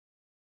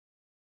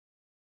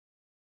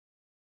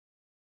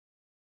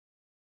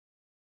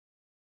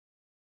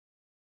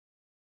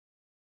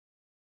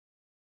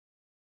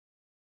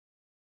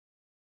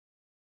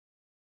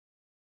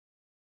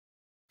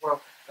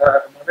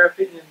My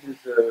opinion is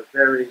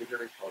very,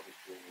 very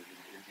positive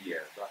in the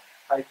end.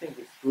 I think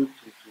it's good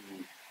to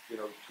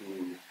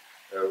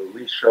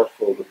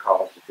reshuffle the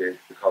cards a bit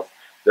because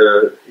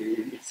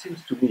it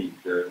seems to me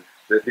the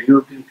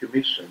European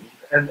Commission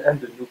and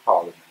the new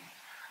Parliament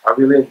are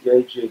really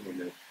engaging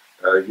in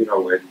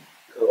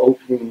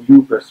opening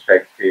new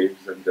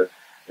perspectives, and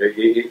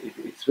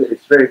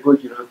it's very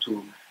good,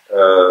 to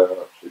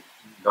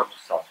not to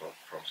start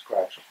from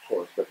scratch, of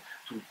course, but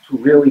to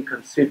really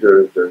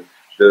consider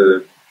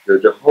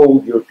the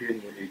whole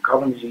European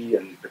economy,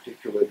 and in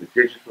particular the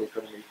digital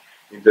economy,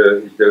 in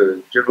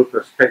the general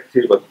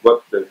perspective of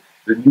what the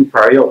new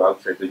priority, I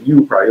would say, the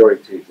new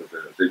priorities of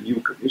the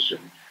new Commission.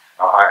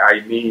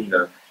 I mean,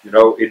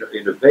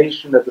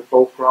 innovation at the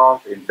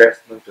forefront,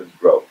 investment and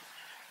growth.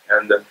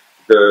 And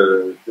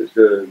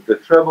the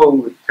trouble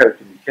with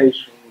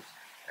telecommunications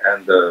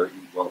and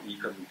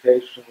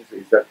e-communications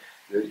is that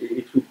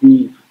it would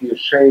be a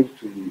shame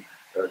to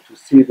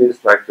see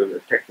this like a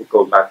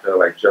technical matter,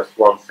 like just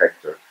one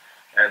sector.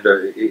 And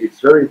it's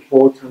very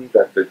important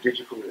that the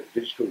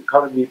digital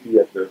economy be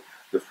at the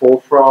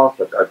forefront,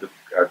 at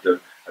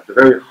the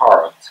very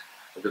heart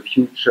of the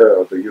future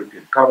of the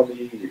European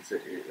economy. It's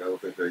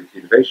the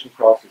innovation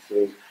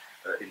processes,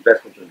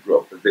 investment and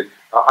growth.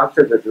 I'd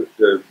say that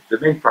the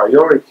main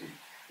priority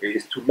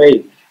is to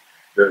make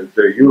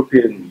the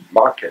European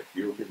market,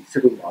 European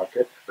civil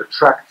market,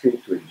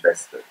 attractive to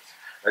investors.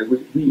 And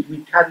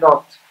we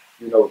cannot,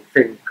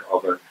 think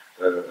of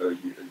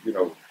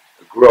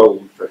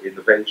growth,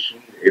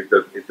 innovation, if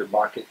the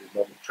market is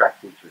not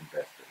attractive to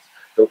investors.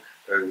 So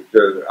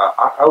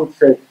I would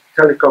say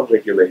telecom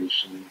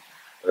regulation,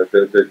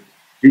 the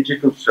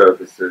digital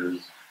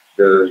services,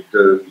 the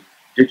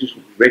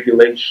digital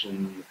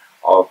regulation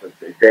of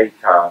the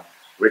data,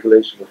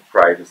 regulation of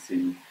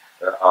privacy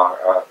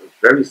are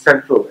very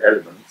central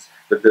elements.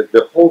 But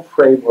the whole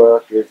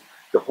framework is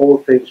the whole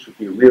thing should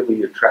be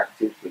really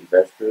attractive to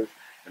investors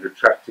and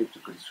attractive to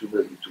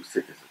consumers and to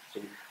citizens.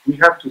 So we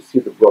have to see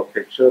the broad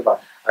picture,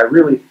 but I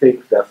really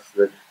think that's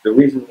the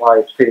reason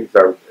why things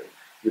are,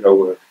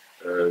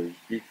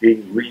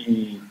 being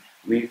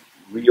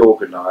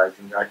reorganized,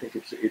 and I think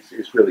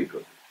it's really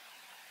good.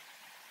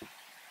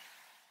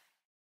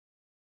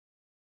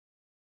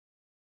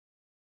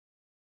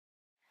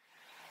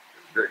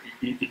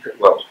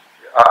 Well,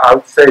 I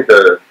would say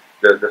the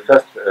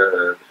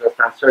first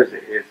answer is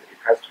it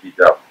has to be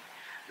done,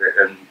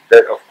 and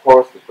that, of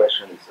course, the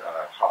question is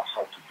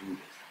how to do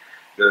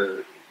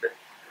this.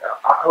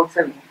 I would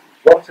say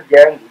once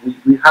again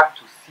we have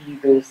to see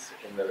this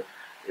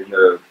in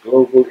a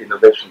global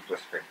innovation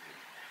perspective.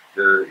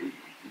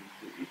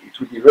 It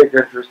would be very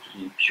dangerous to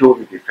be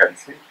purely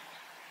defensive,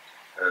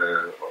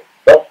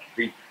 but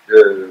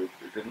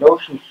the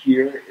notion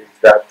here is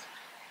that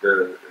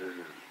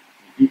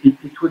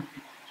it would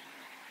be,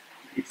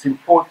 it's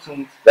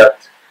important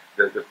that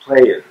the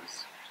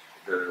players,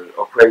 the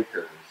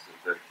operators,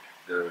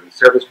 the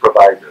service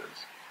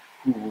providers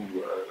who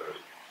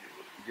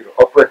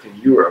operate in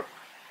Europe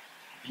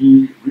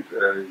be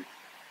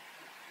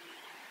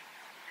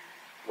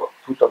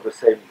put on the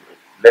same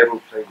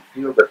level playing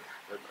field, but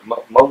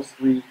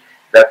mostly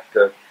that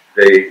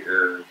they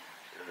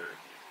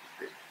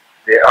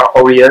are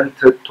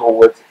oriented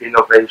towards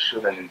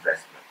innovation and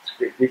investment.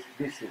 This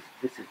is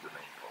the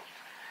main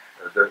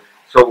point.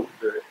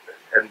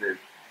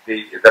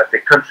 That they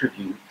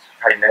contribute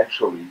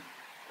financially,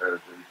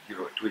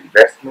 to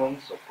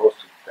investments, of course,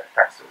 to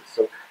taxes.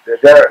 So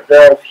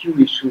there are a few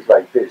issues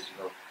like this.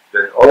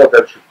 All of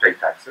them should pay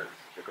taxes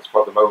because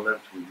for the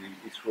moment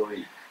it's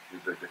really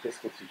the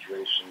fiscal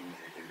situation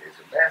is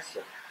a mess.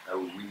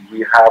 We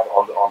have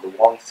on the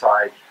one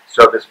side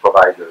service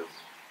providers,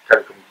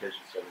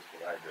 telecommunication service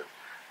providers,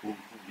 who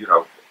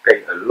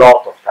pay a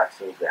lot of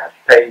taxes. They have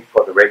paid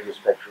for the radio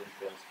spectrum,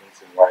 for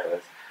instance, in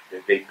wireless.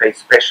 They pay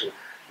special.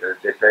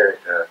 They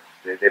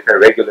pay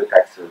regular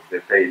taxes. They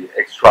pay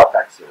extra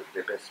taxes.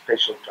 They pay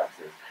special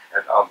taxes.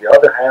 And on the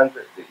other hand,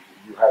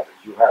 you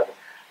have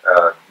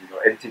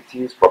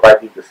entities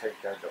providing the same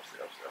kind of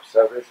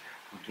service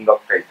who do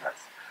not pay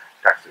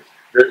taxes.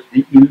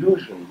 The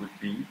illusion would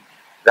be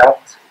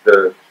that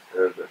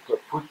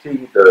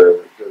putting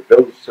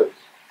those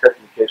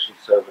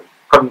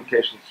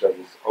communication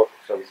services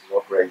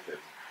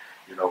operators,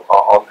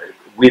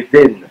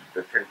 within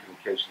the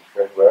telecommunication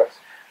frameworks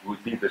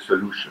would be the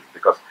solution.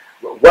 Because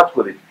what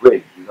will it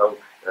bring?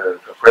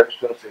 For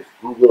instance, if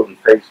Google and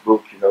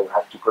Facebook,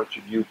 have to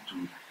contribute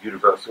to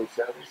universal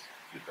service,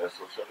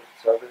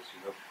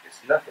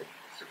 it's nothing.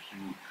 It's a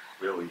few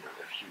billion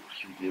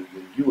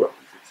euros.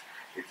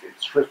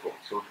 It's trivial.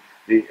 So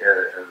the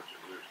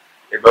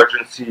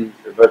emergency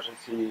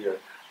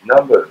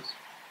numbers,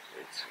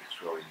 it's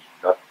really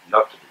not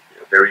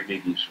a very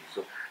big issue.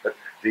 So, but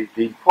the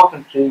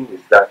important thing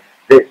is that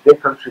they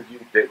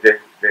contribute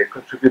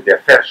their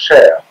fair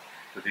share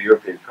to the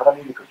European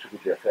economy. They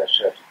contribute their fair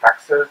share to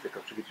taxes. They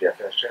contribute their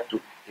fair share to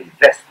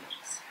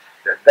investments.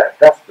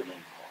 That's the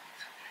main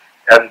point.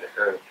 And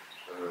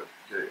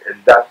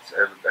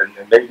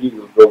maybe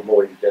we'll go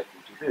more in depth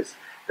into this.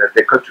 That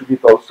they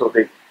contribute also.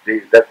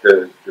 That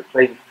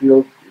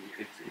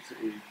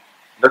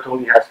not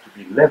only has to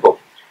be level,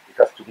 it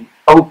has to be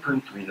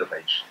open to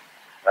innovation.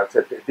 I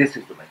said this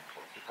is the main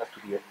point. It has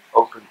to be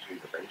open to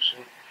innovation,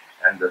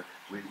 and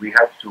we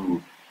have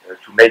to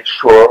make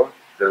sure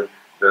the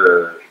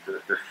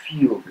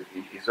field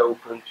is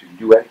open to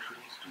new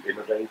entrants, to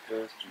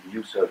innovators, to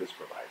new service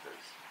providers.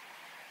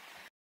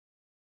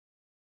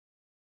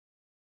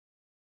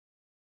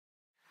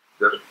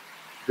 The,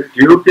 the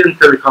European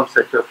telecom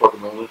sector for the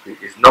moment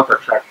is not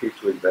attractive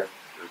to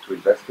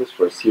investors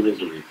for a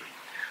series of reasons.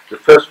 The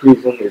first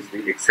reason is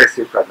the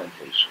excessive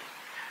fragmentation.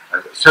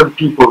 And some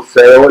people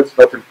say, oh, it's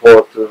not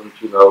important,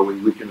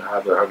 we can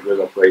have 100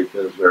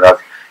 operators, whereas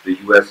the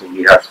US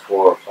only has 4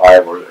 or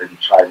 5, and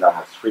China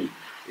has 3.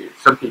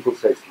 Some people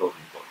say it's not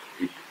important.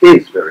 It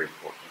is very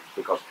important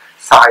because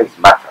size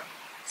matters.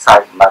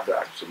 Size matters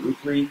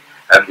absolutely.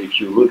 And if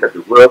you look at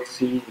the world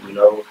scene,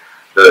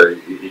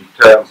 in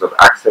terms of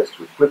access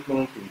to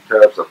equipment, in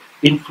terms of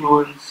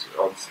influence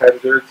on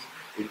standards,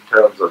 in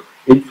terms of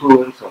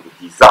influence on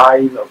the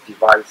design of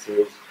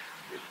devices,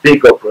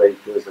 big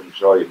operators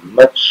enjoy a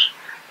much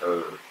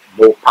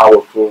more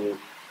powerful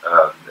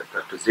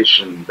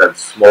position than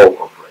small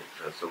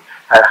operators. So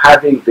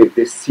having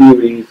this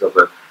series of,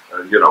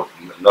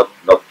 not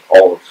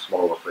all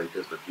small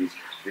operators, but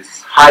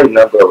this high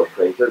number of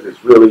operators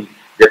is really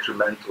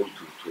detrimental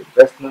to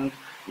investment.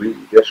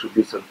 There should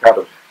be some kind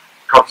of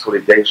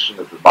consolidation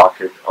of the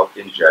market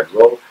in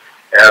general,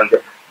 and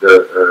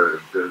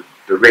the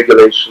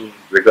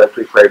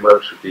regulatory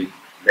framework should be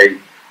made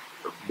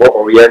more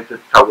oriented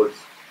towards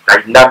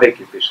dynamic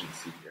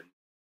efficiency